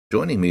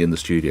Joining me in the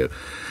studio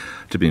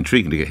to be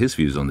intriguing to get his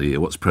views on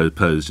what's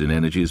proposed in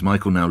energy is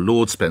Michael, now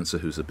Lord Spencer,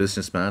 who's a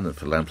businessman and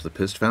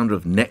philanthropist, founder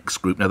of Next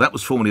Group. Now, that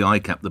was formerly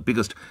ICAP, the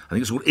biggest, I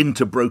think it's called,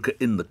 interbroker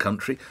in the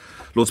country.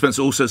 Lord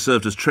Spencer also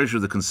served as Treasurer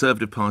of the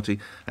Conservative Party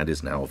and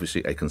is now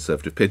obviously a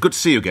Conservative peer. Good to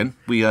see you again.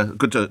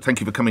 Thank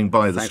you for coming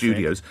by the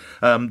studios.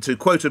 To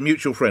quote a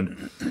mutual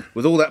friend,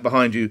 with all that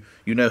behind you,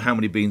 you know how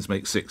many beans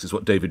make six, is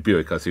what David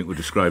Buick, I think, would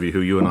describe you,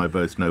 who you and I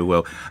both know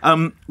well.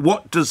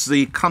 What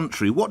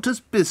does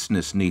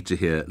business need to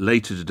hear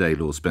later today,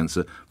 Lord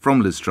Spencer,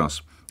 from Liz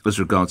Truss as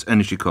regards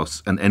energy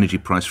costs and energy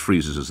price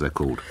freezes, as they're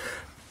called?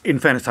 In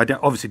fairness, I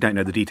obviously don't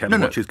know the detail of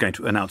what she's going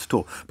to announce at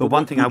all. But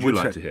one thing I would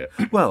like to hear?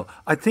 Well,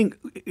 I think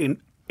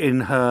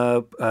in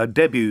her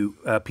debut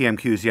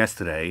PMQs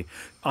yesterday,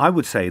 I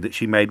would say that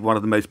she made one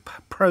of the most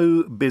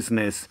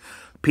pro-business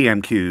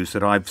PMQs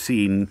that I've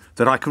seen,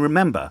 that I can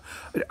remember.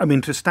 I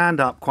mean, to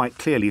stand up quite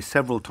clearly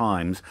several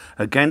times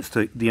against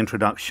the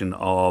introduction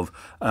of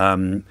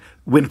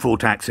windfall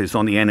taxes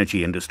on the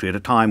energy industry at a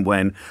time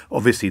when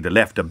obviously the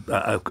left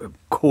are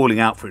calling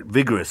out for it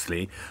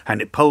vigorously,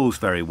 and it polls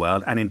very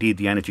well, and indeed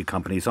the energy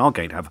companies are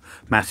going to have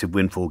massive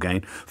windfall gain.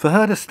 For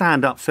her to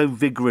stand up so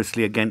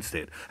vigorously against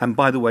it, and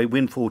by the way,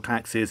 windfall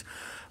taxes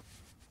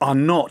are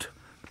not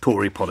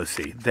Tory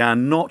policy. They are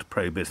not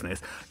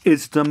pro-business.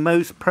 It's the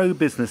most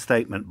pro-business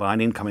statement by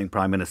an incoming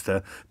Prime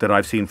Minister that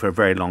I've seen for a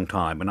very long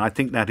time. And I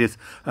think that is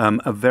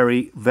a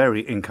very,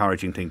 very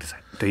encouraging thing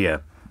to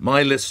hear.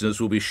 My listeners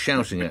will be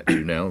shouting at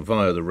you now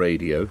via the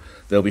radio.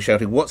 They'll be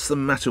shouting, what's the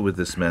matter with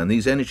this man?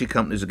 These energy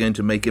companies are going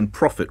to make in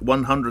profit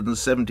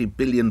 £170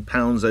 billion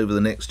over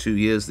the next 2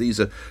 years. These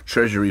are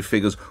Treasury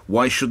figures.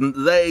 Why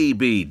shouldn't they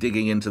be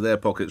digging into their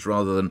pockets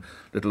rather than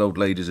little old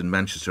ladies in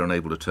Manchester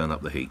unable to turn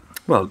up the heat?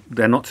 Well,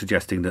 they're not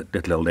suggesting that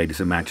little old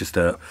ladies in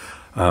Manchester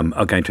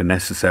are going to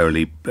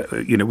necessarily,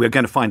 we're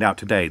going to find out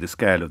today the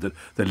scale of the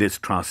Liz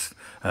Truss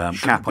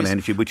cap on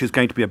energy, which is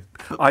going to be,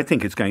 I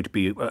think it's going to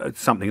be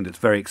something that's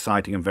very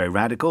exciting and very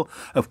radical.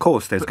 Of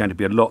course, there's going to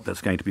be a lot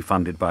that's going to be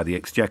funded by the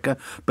Exchequer.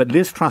 But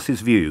Liz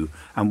Truss's view,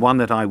 and one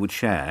that I would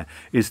share,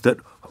 is that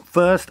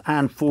first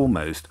and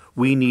foremost,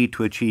 we need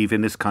to achieve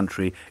in this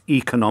country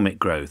economic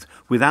growth.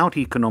 Without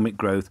economic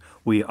growth,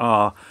 we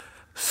are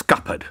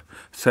scuppered.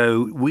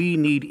 So we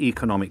need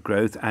economic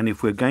growth, and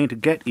if we're going to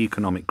get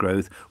economic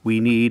growth, we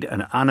need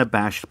an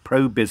unabashed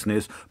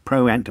pro-business,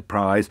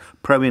 pro-enterprise,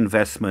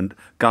 pro-investment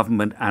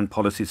government and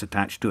policies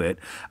attached to it.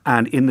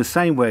 And in the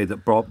same way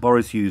that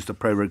Boris used the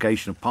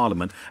prorogation of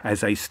Parliament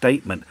as a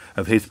statement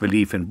of his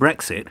belief in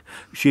Brexit,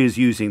 she is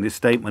using this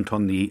statement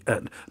on the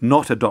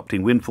not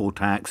adopting windfall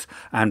tax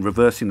and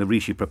reversing the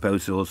Rishi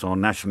proposals on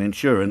national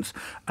insurance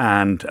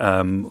and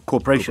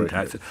corporation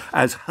taxes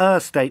as her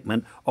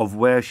statement of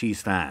where she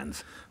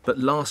stands. But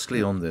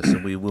lastly on this,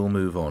 and we will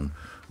move on,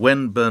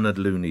 when Bernard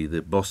Looney,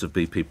 the boss of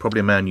BP,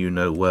 probably a man you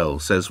know well,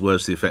 says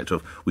words to the effect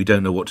of, we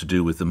don't know what to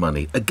do with the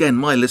money, again,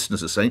 my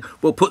listeners are saying,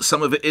 well, put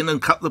some of it in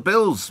and cut the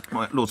bills,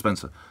 Lord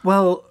Spencer.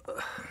 Well,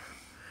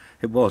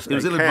 it was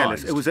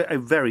ill-advised. It was a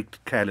very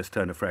careless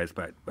turn of phrase,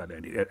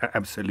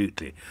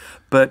 absolutely.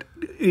 But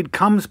it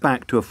comes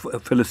back to a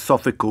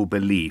philosophical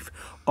belief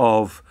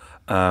of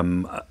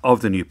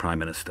the new Prime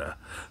Minister,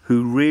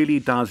 who really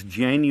does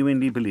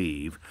genuinely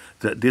believe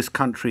that this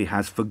country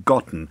has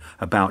forgotten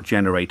about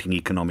generating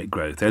economic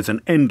growth. There's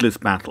an endless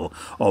battle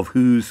of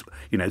who's,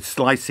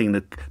 slicing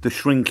the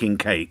shrinking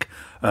cake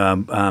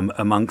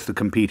amongst the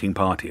competing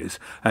parties.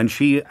 And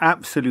she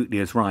absolutely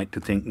is right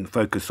to think and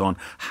focus on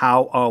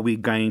how are we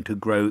going to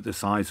grow the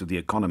size of the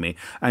economy.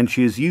 And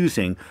she is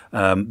using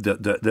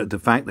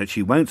the fact that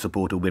she won't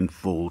support a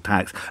windfall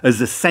tax as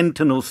a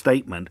sentinel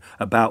statement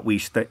about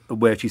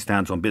where she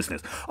stands on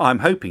business. I'm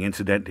hoping,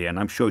 incidentally, and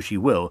I'm sure she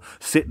will,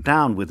 sit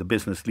down with the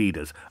business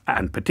leaders,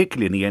 and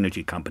particularly in the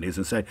energy companies,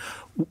 and say,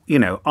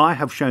 I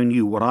have shown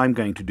you what I'm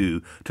going to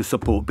do to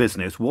support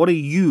business. What are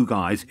you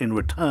guys in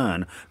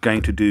return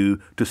going to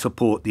do to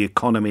support the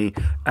economy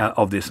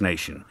of this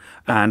nation?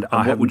 And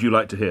what would you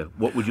like to hear?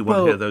 What would you want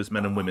to hear those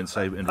men and women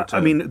say in return? I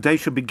mean, they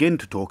should begin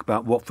to talk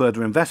about what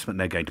further investment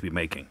they're going to be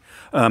making.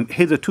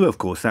 Hitherto, of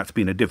course, that's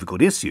been a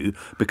difficult issue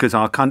because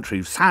our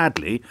country,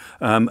 sadly,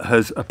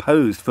 has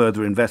opposed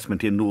further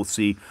investment in North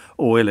Sea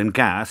oil and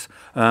gas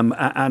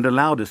and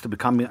allowed us to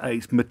become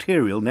a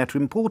material net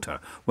importer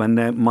when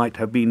there might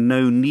have been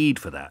no need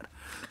for that.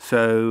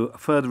 So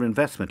further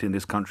investment in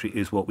this country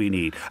is what we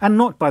need. And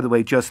not, by the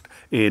way, just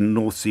in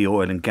North Sea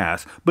oil and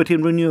gas, but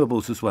in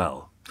renewables as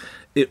well.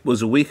 It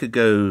was a week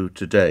ago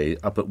today,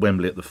 up at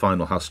Wembley at the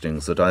final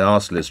hustings, that I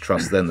asked Liz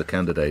Truss, then the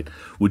candidate,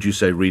 would you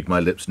say, read my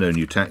lips, no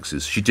new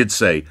taxes? She did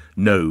say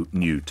no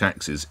new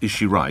taxes. Is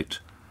she right?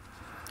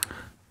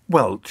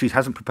 Well, she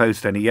hasn't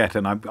proposed any yet,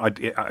 and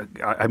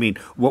I mean,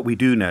 what we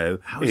do know is...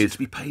 How is it to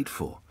be paid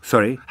for?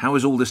 Sorry? How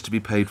is all this to be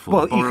paid for?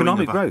 Well,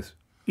 economic growth.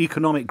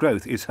 economic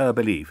growth is her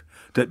belief.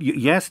 That,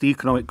 yes, the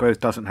economic growth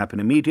doesn't happen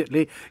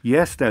immediately.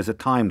 Yes, there's a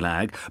time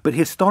lag. But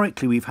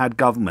historically, we've had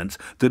governments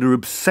that are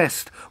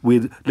obsessed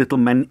with little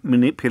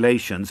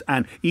manipulations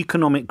and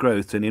economic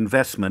growth and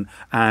investment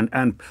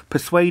and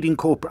persuading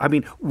corporate. I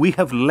mean, we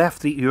have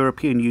left the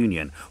European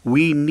Union.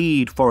 We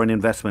need foreign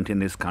investment in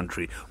this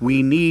country.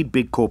 We need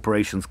big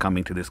corporations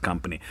coming to this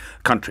country.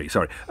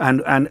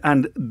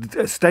 And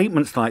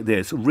statements like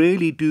this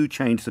really do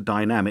change the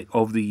dynamic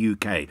of the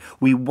UK.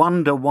 We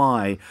wonder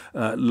why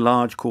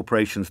large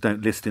corporations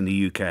don't list in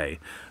the UK.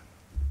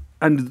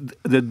 And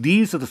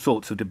these are the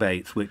sorts of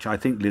debates which I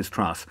think Liz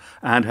Truss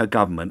and her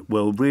government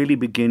will really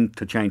begin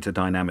to change the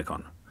dynamic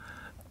on.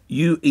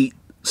 You eat,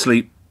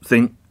 sleep,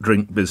 think,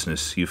 drink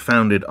business. You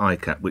founded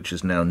ICAP, which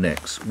is now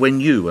Next. When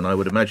you, and I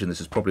would imagine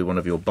this is probably one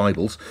of your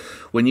Bibles,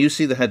 when you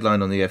see the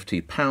headline on the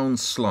FT, pound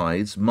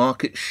slides,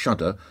 market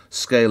shudder,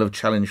 scale of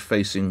challenge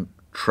facing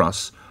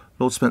Truss,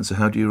 Lord Spencer,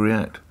 how do you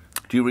react?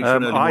 Do you reach for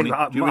an early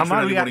morning,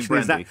 my reaction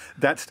is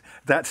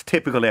that's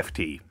typical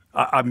FT.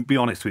 I'll be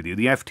honest with you.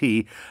 The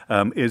FT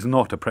is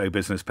not a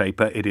pro-business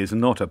paper. It is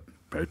not a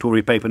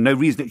pro-Tory paper. No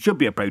reason it should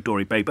be a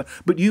pro-Tory paper,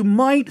 but you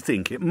might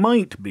think it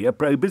might be a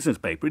pro-business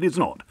paper. It is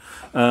not.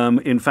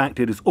 In fact,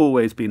 it has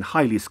always been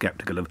highly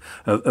sceptical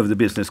of the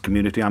business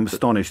community. I'm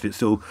astonished it's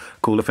still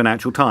called the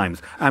Financial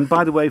Times. And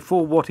by the way,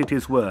 for what it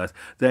is worth,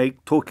 they're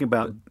talking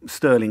about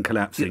sterling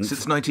collapsing.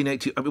 Since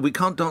 1980, I mean, we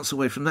can't dance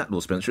away from that,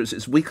 Lord Spencer. It's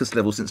its weakest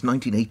level since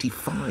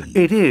 1985.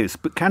 It is,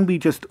 but can we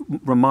just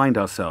remind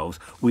ourselves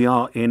we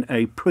are in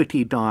a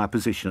pretty dire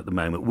position at the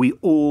moment. We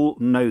all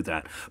know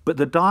that. But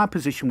the dire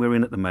position we're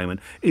in at the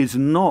moment is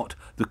not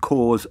the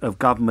cause of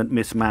government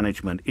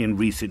mismanagement in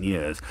recent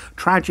years.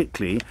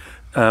 Tragically,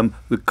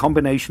 the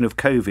combination of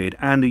COVID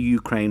and the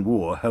Ukraine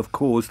war have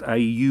caused a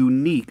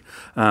unique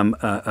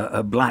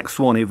a black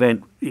swan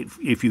event,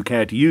 if you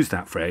care to use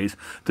that phrase,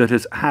 that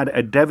has had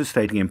a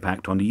devastating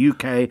impact on the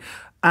UK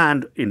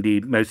and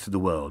indeed most of the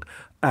world.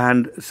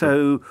 And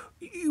so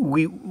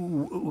well,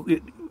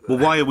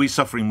 why are we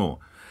suffering more?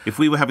 If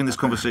we were having this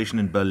conversation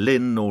in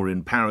Berlin or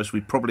in Paris,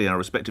 our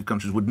respective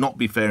countries would not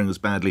be faring as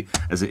badly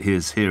as it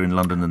is here in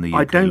London and the UK.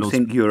 I don't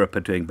think Europe are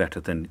doing better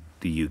than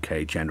the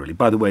UK generally.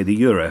 By the way, the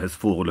euro has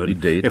fallen,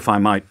 Indeed. if I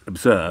might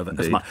observe.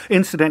 Indeed.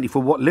 Incidentally,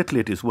 for what little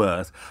it is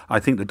worth, I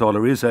think the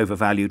dollar is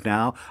overvalued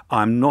now.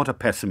 I'm not a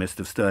pessimist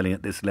of sterling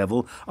at this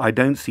level. I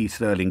don't see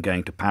sterling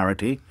going to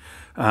parity.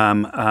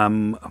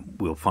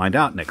 We'll find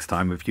out next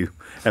time if you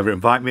ever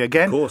invite me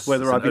again,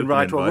 whether I've been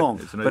right or wrong.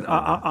 But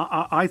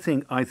I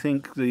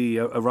think the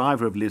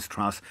arrival of Liz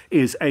Truss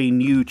is a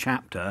new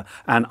chapter,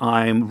 and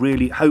I'm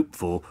really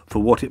hopeful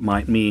for what it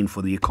might mean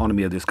for the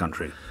economy of this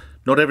country.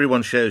 Not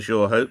everyone shares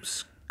your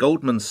hopes.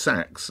 Goldman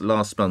Sachs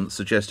last month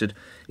suggested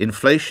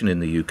inflation in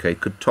the UK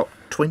could top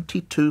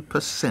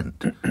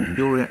 22%.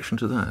 Your reaction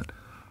to that?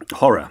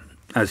 Horror,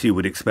 as you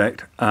would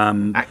expect.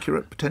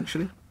 Accurate,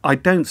 potentially? I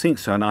don't think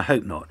so, and I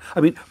hope not. I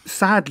mean,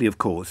 sadly, of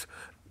course,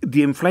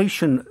 the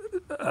inflation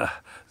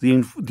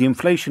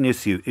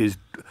issue is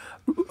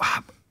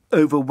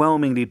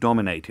overwhelmingly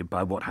dominated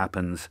by what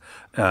happens,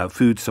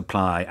 food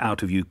supply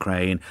out of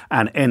Ukraine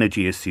and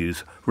energy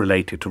issues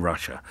related to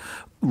Russia.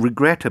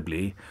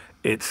 Regrettably,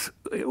 it's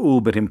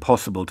all but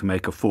impossible to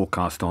make a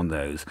forecast on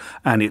those.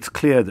 And it's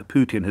clear that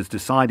Putin has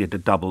decided to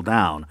double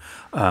down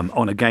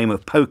on a game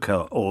of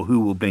poker or who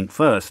will blink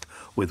first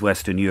with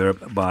Western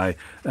Europe by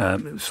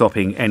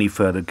stopping any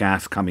further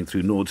gas coming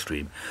through Nord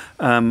Stream.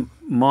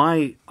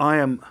 I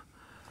am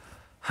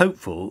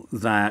hopeful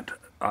that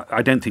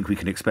I don't think we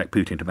can expect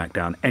Putin to back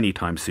down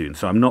anytime soon,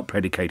 so I'm not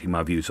predicating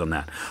my views on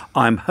that.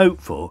 I'm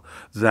hopeful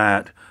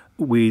that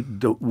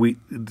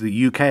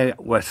the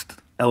UK, West,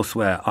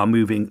 elsewhere are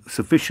moving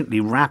sufficiently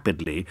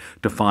rapidly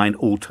to find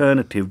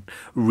alternative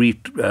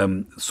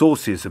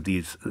sources of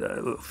these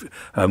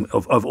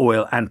of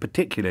oil and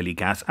particularly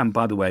gas. And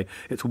by the way,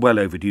 it's well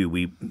overdue.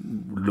 We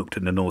looked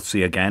at the North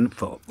Sea again.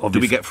 Do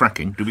we get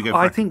fracking?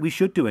 I think we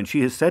should do, and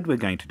she has said we're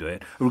going to do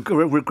it.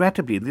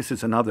 Regrettably, this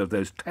is another of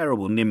those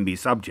terrible NIMBY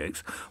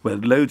subjects where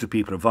loads of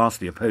people are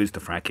vastly opposed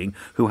to fracking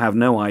who have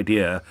no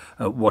idea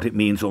what it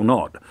means or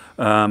not.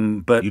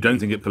 But you don't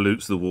think it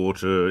pollutes the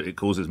water? It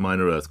causes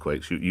minor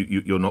earthquakes?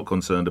 You're not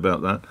concerned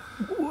about that?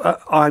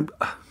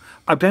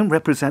 I don't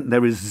represent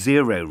there is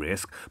zero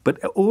risk, but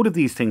all of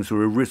these things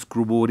are a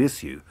risk-reward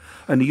issue.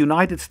 And the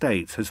United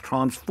States has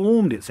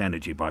transformed its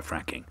energy by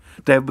fracking.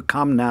 They've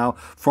become now,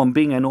 from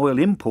being an oil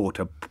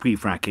importer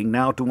pre-fracking,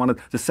 now to one of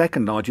the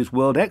second largest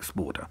world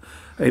exporter.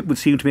 It would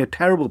seem to me a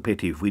terrible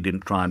pity if we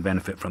didn't try and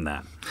benefit from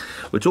that.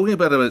 We're talking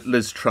about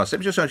Liz Truss. Let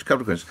me just ask you a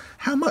couple of questions.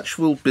 How much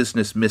will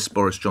business miss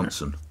Boris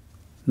Johnson?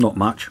 Not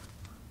much.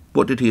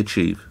 What did he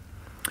achieve?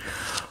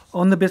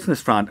 On the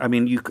business front, I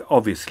mean,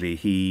 obviously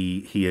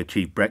he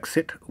achieved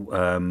Brexit,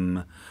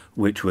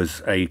 which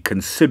was a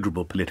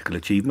considerable political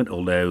achievement,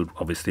 although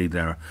obviously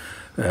there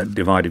are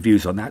divided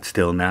views on that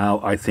still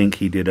now. I think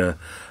he did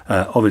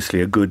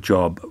obviously a good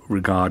job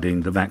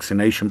regarding the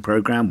vaccination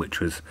programme, which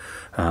was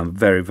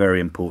very, very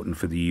important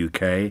for the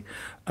UK.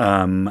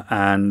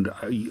 and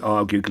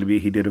arguably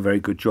he did a very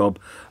good job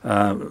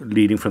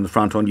leading from the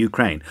front on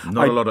Ukraine.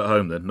 Not a lot at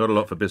home, then. Not a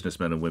lot for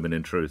businessmen and women,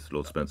 in truth,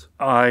 Lord Spencer.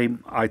 I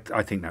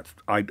think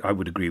I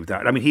would agree with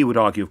that. I mean, he would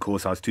argue, of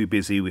course, I was too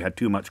busy, we had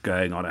too much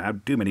going on, I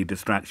had too many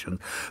distractions.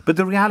 But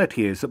the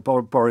reality is that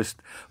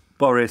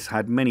Boris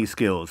had many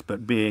skills,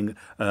 but being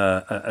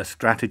a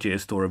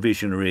strategist or a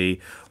visionary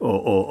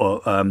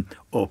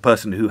or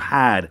person who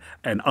had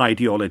an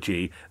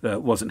ideology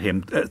wasn't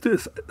him.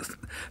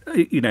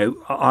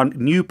 Our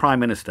new Prime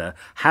Minister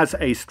has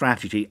a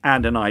strategy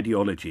and an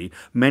ideology.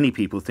 Many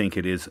people think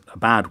it is a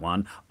bad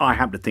one. I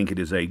happen to think it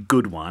is a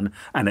good one,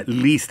 and at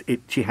least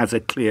she has a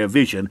clear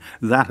vision.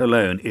 That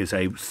alone is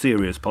a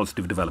serious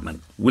positive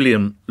development.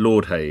 William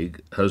Lord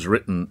Hague has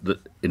written that,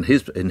 in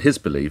his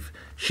belief,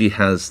 she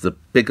has the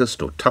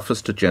biggest or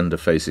toughest agenda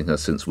facing her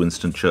since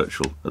Winston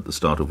Churchill at the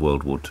start of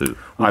World War II.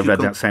 I read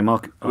that same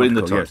article. In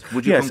the Times.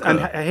 Yes, Would you concur? And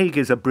Hague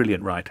is a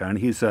brilliant writer, and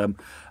he's a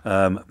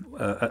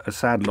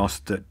sad loss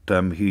that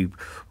he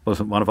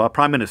wasn't one of our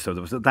prime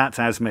ministers. That's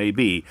as may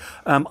be.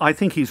 I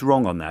think he's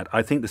wrong on that.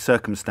 I think the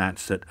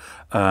circumstance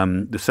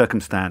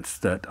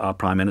that our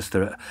prime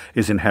minister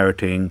is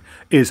inheriting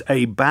is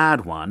a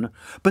bad one.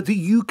 But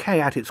the UK,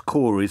 at its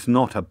core, is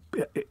not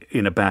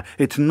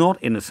It's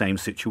not in the same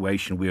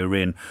situation we were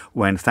in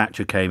when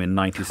Thatcher came in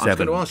 '97. I was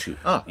going to ask you.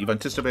 You've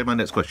anticipated my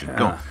next question.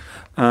 Go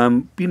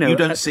on. You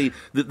don't see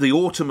the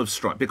autumn of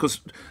strike,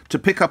 because to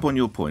pick up on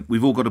your point,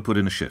 we've all got to put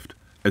in a shift.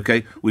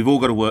 Okay, we've all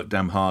got to work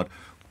damn hard.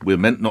 We're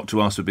meant not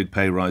to ask for big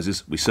pay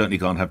rises. We certainly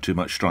can't have too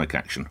much strike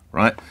action,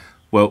 right?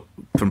 Well,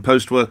 from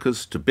post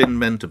workers to bin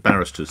men to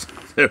barristers,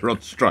 they're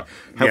on strike.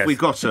 Have we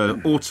got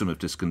an autumn of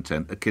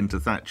discontent akin to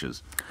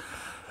Thatcher's?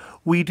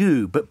 We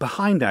do, but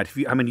behind that,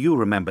 you'll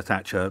remember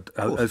Thatcher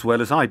as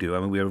well as I do. I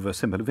mean, we're of a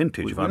similar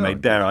vintage.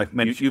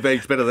 You've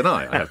aged better than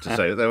I have to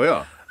say. There we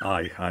are.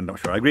 I'm not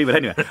sure I agree, but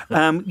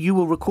anyway, you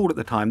will recall at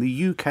the time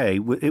the UK.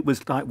 It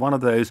was like one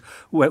of those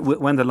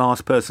when the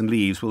last person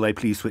leaves, will they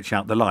please switch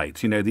out the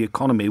lights? The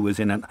economy was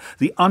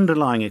the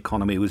underlying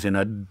economy was in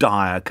a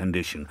dire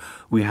condition.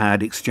 We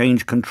had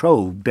exchange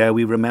control. Dare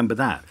we remember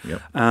that?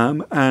 Yep.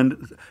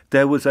 And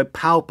there was a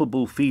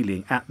palpable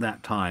feeling at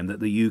that time that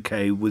the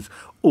UK was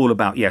all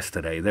about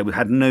yesterday. They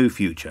had no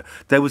future.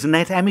 There was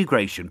net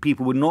emigration.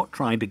 People were not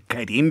trying to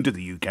get into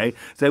the UK.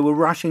 They were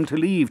rushing to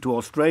leave to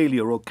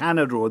Australia or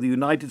Canada or the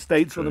United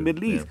States or the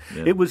Middle East.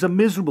 Yeah. It was a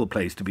miserable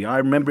place to be. I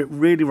remember it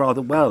really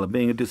rather well, of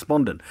being a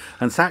despondent.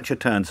 And Thatcher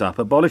turns up,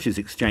 abolishes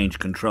exchange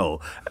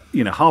control.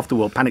 Half the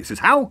world panics, says,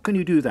 how can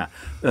you do that?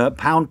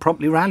 Pound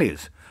promptly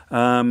rallies.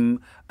 And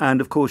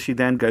of course, she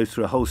then goes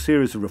through a whole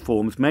series of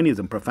reforms, many of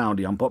them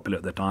profoundly unpopular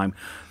at the time,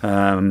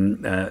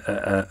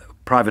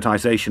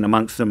 privatisation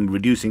amongst them,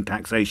 reducing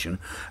taxation,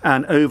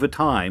 and over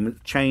time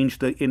changed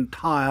the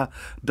entire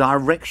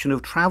direction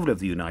of travel of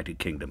the United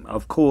Kingdom.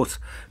 Of course,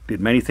 did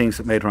many things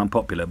that made her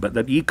unpopular, but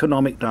the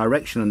economic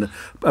direction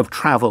of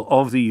travel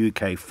of the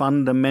UK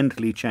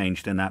fundamentally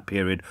changed in that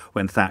period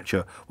when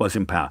Thatcher was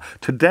in power.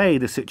 Today,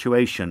 the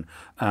situation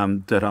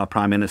that our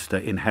Prime Minister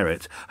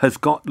inherits has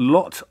got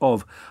lots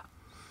of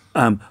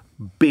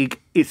big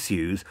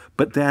issues,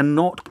 but they're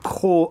not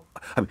core.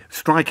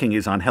 Striking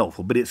is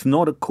unhelpful, but it's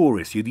not a core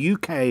issue. The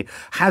UK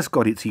has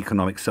got its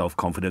economic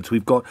self-confidence.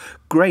 We've got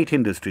great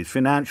industries,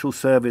 financial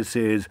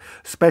services,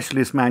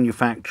 specialist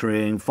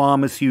manufacturing,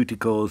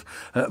 pharmaceuticals,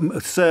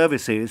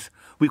 services.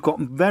 We've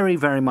got very,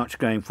 very much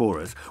going for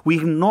us. We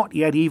have not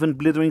yet even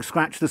blithering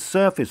scratched the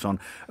surface on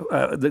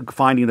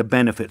finding the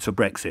benefits of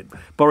Brexit.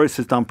 Boris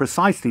has done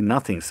precisely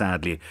nothing,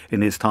 sadly,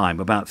 in his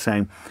time about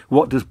saying,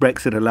 what does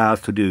Brexit allow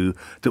us to do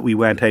that we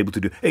weren't able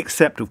to do,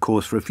 except, of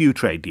course, for a few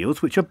trade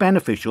deals, which are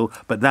beneficial,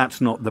 but that's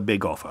not the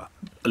big offer.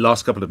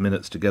 Last couple of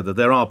minutes together.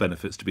 There are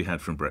benefits to be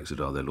had from Brexit,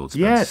 are there, Lord Spence?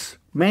 Yes,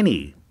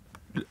 many.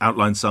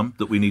 Outline some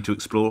that we need to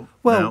explore?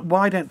 Well,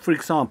 why don't, for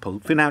example,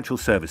 financial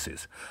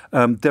services.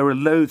 There are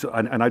loads,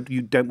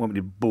 you don't want me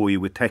to bore you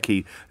with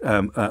techie,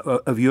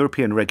 of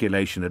European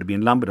regulation that have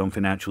been lumbered on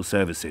financial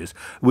services,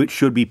 which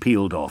should be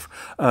peeled off.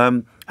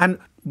 And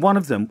one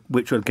of them,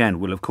 which again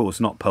will of course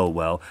not poll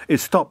well,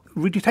 is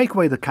would you take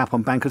away the cap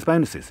on bankers'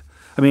 bonuses?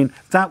 I mean,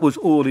 that was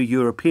all a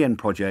European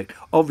project,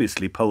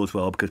 obviously polls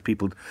well because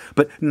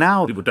but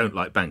now... People don't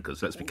like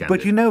bankers, let's be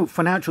candid. But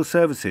financial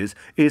services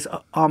is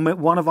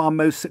one of our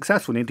most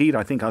successful, indeed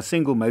I think our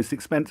single most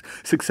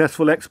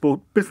successful export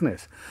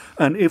business.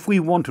 And if we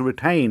want to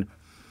retain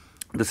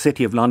the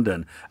City of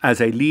London as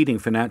a leading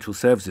financial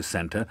services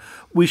centre,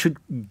 we should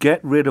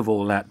get rid of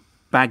all that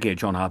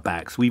baggage on our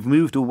backs. We've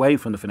moved away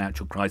from the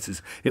financial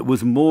crisis. It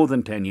was more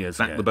than 10 years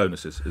ago. Back the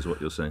bonuses is what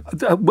you're saying.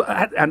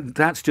 And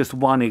that's just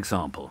one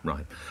example.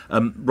 Right.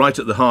 Right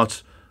at the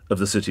heart of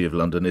the City of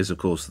London is, of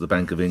course, the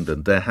Bank of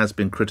England. There has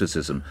been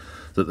criticism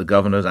that the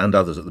governors and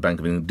others at the Bank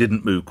of England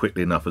didn't move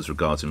quickly enough as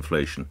regards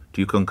inflation.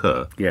 Do you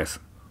concur? Yes.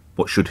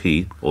 What should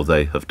he or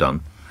they have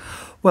done?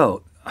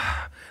 Well,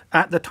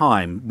 at the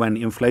time when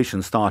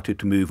inflation started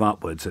to move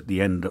upwards at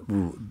the end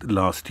of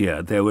last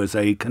year, there was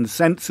a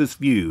consensus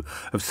view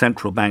of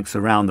central banks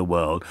around the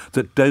world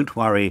that don't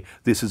worry,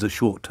 this is a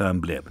short-term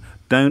blip.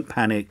 Don't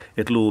panic.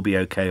 It'll all be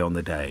okay on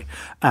the day.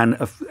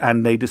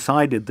 And they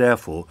decided,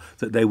 therefore,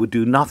 that they would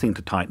do nothing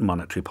to tighten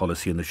monetary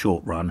policy in the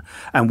short run.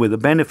 And with the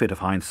benefit of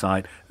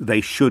hindsight,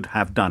 they should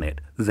have done it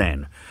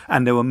then.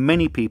 And there were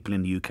many people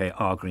in the UK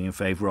arguing in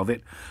favour of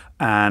it.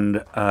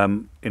 And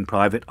in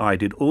private, I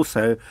did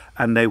also,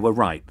 and they were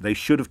right. They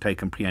should have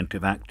taken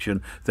preemptive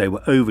action. They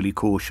were overly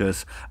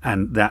cautious,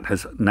 and that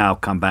has now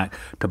come back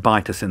to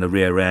bite us in the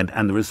rear end,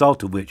 and the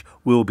result of which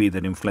will be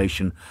that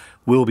inflation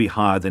will be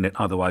higher than it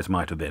otherwise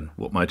might have been.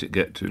 What might it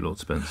get to, Lord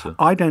Spencer?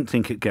 I don't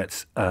think it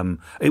gets,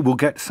 it will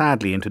get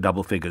sadly into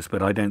double figures,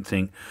 but I don't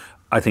think,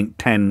 I think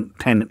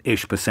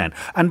 10-ish%.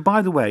 And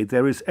by the way,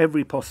 there is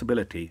every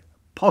possibility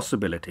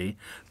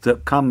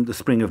that come the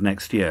spring of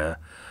next year,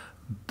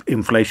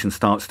 inflation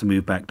starts to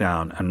move back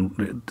down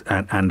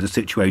and the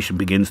situation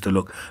begins to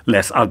look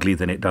less ugly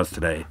than it does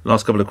today.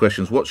 Last couple of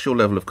questions. What's your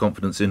level of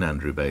confidence in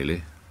Andrew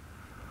Bailey?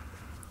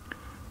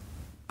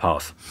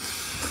 Pass.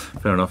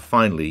 Fair enough.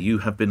 Finally, you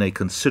have been a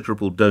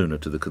considerable donor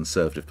to the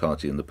Conservative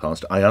Party in the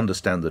past. I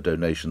understand the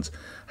donations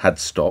had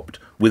stopped.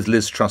 With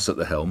Liz Truss at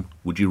the helm,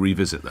 would you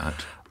revisit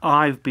that?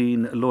 I've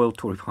been a loyal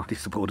Tory party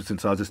supporter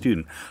since I was a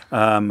student,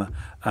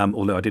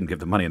 although I didn't give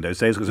them money in those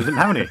days because I didn't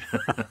have any.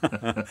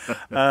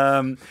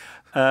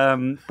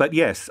 But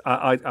yes,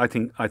 I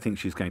think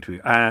she's going to be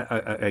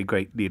a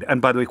great leader.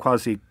 And by the way,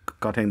 Kwasi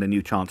Kwarteng, the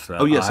new Chancellor.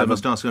 Oh yes, I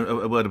must ask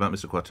a word about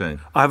Mr. Kwarteng.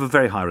 I have a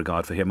very high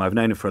regard for him. I've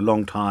known him for a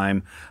long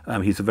time.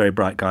 He's a very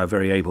bright guy, a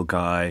very able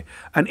guy.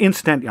 And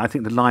incidentally, I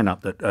think the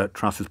lineup that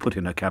Truss has put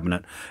in her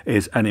cabinet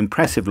is an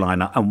impressive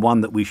lineup and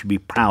one that we should be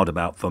proud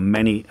about for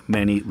many,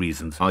 many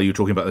reasons. Are you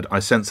talking about? I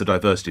sense the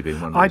diversity being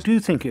one of those. I do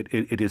think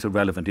it is a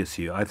relevant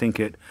issue. I think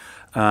it.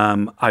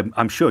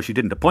 I'm sure she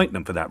didn't appoint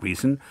them for that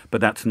reason,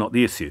 but that's not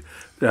the issue.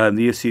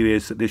 The issue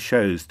is that this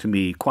shows to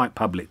me quite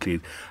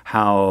publicly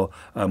how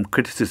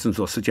criticisms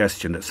or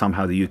suggestion that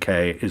somehow the UK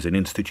is an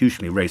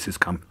institutionally racist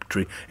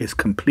country is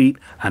complete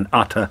and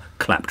utter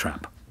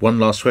claptrap. One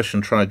last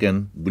question. Try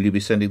again. Will you be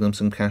sending them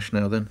some cash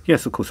now then?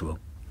 Yes, of course I will.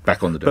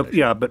 Back on the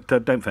donation. But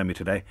don't phone me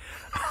today.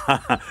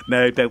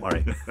 No, don't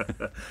worry.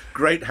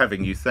 Great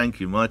having you. Thank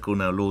you. Michael,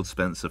 now Lord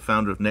Spencer,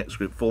 founder of Next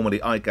Group, formerly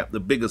ICAP,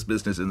 the biggest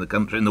business in the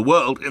country, in the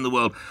world,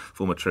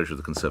 former treasurer of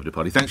the Conservative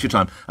Party. Thanks for your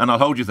time. And I'll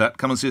hold you to that.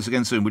 Come and see us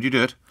again soon. Would you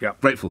do it? Yeah.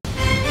 Grateful.